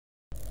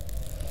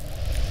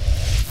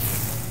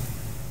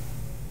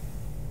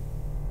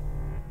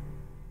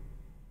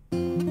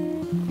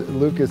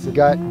Lucas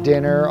got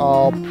dinner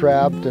all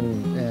prepped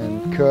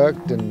and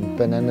cooked, and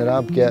then ended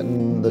up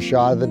getting the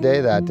shot of the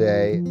day that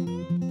day.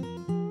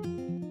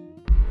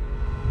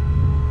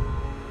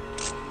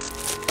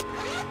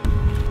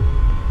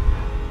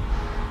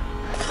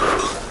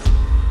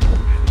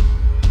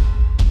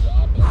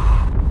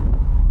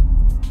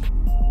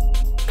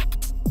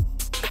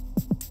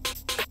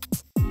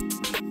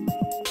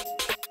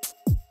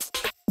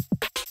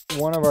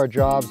 One of our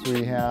jobs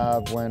we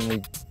have when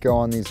we go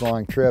on these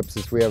long trips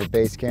is we have a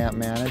base camp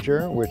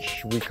manager,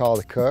 which we call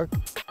the cook.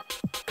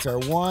 It's our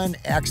one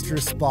extra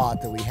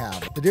spot that we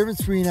have. The difference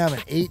between having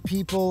 8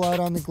 people out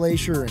on the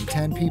glacier and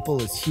 10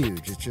 people is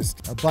huge. It's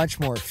just a bunch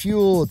more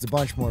fuel, it's a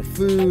bunch more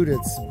food,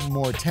 it's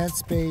more tent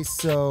space.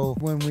 So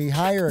when we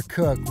hire a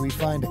cook, we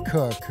find a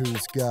cook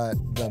who's got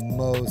the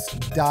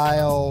most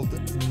dialed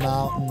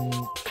mountain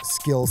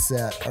skill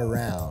set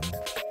around.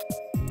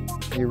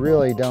 You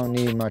really don't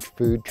need much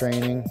food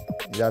training.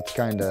 That's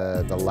kind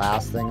of the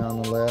last thing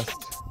on the list.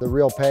 The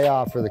real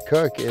payoff for the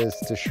cook is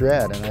to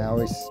shred, and I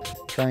always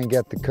try and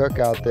get the cook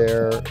out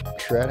there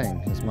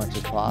shredding as much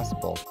as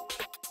possible.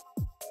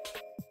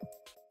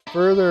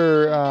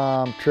 Further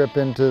trip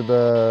into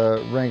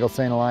the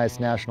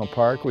Wrangell-St. National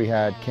Park, we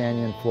had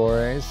Canyon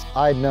Flores.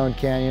 I'd known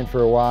Canyon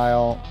for a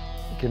while,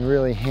 can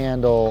really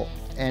handle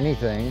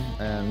anything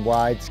and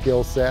wide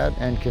skill set,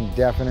 and can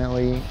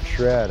definitely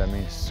shred. I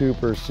mean,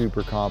 super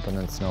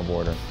competent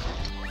snowboarder.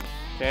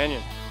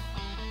 Canyon.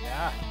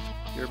 Yeah.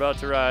 You're about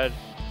to ride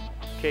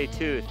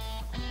K-Tooth.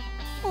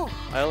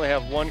 I only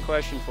have one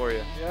question for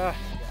you. Yeah.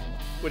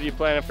 What are you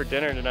planning for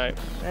dinner tonight?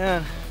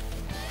 Man,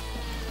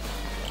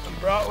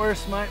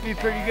 bratwurst might be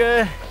pretty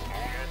good.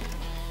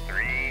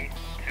 3,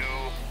 2,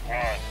 1.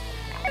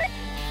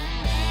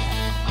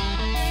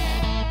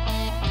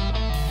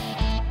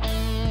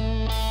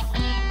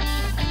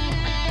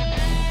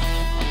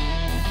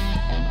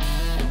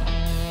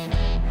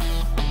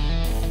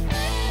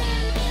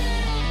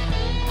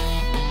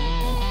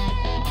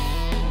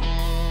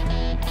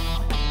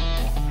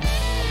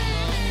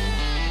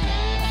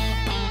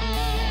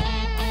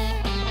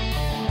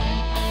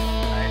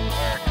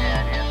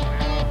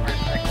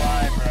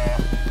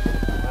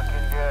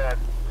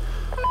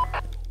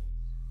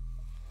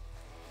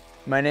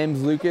 My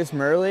name's Lucas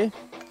Murley.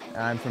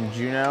 I'm from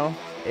Juneau,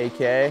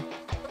 AK.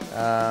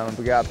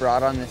 We got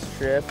brought on this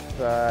trip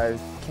as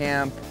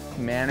camp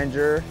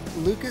manager.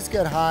 Lucas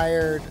got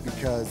hired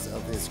because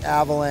of his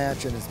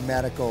avalanche and his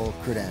medical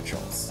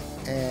credentials.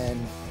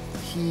 And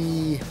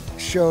he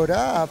showed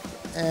up,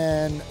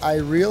 and I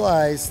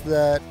realized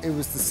that it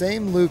was the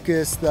same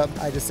Lucas that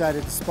I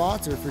decided to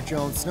sponsor for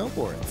Jones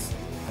Snowboards.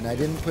 And I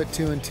didn't put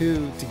 2 and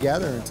 2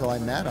 together until I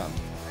met him.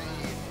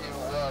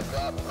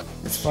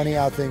 It's funny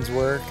how things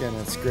work, and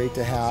it's great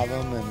to have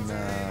him, and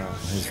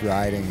his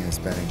riding has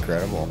been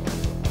incredible.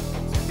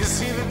 You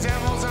see the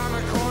devil's on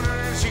the corner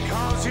and she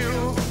calls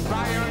you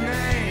by your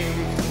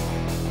name.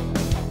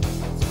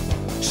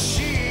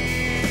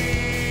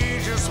 She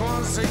just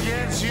wants to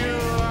get you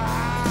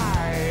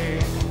high.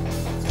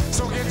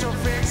 So get your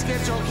fix,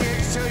 get your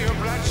kicks till you're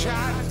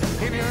bloodshot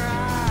in your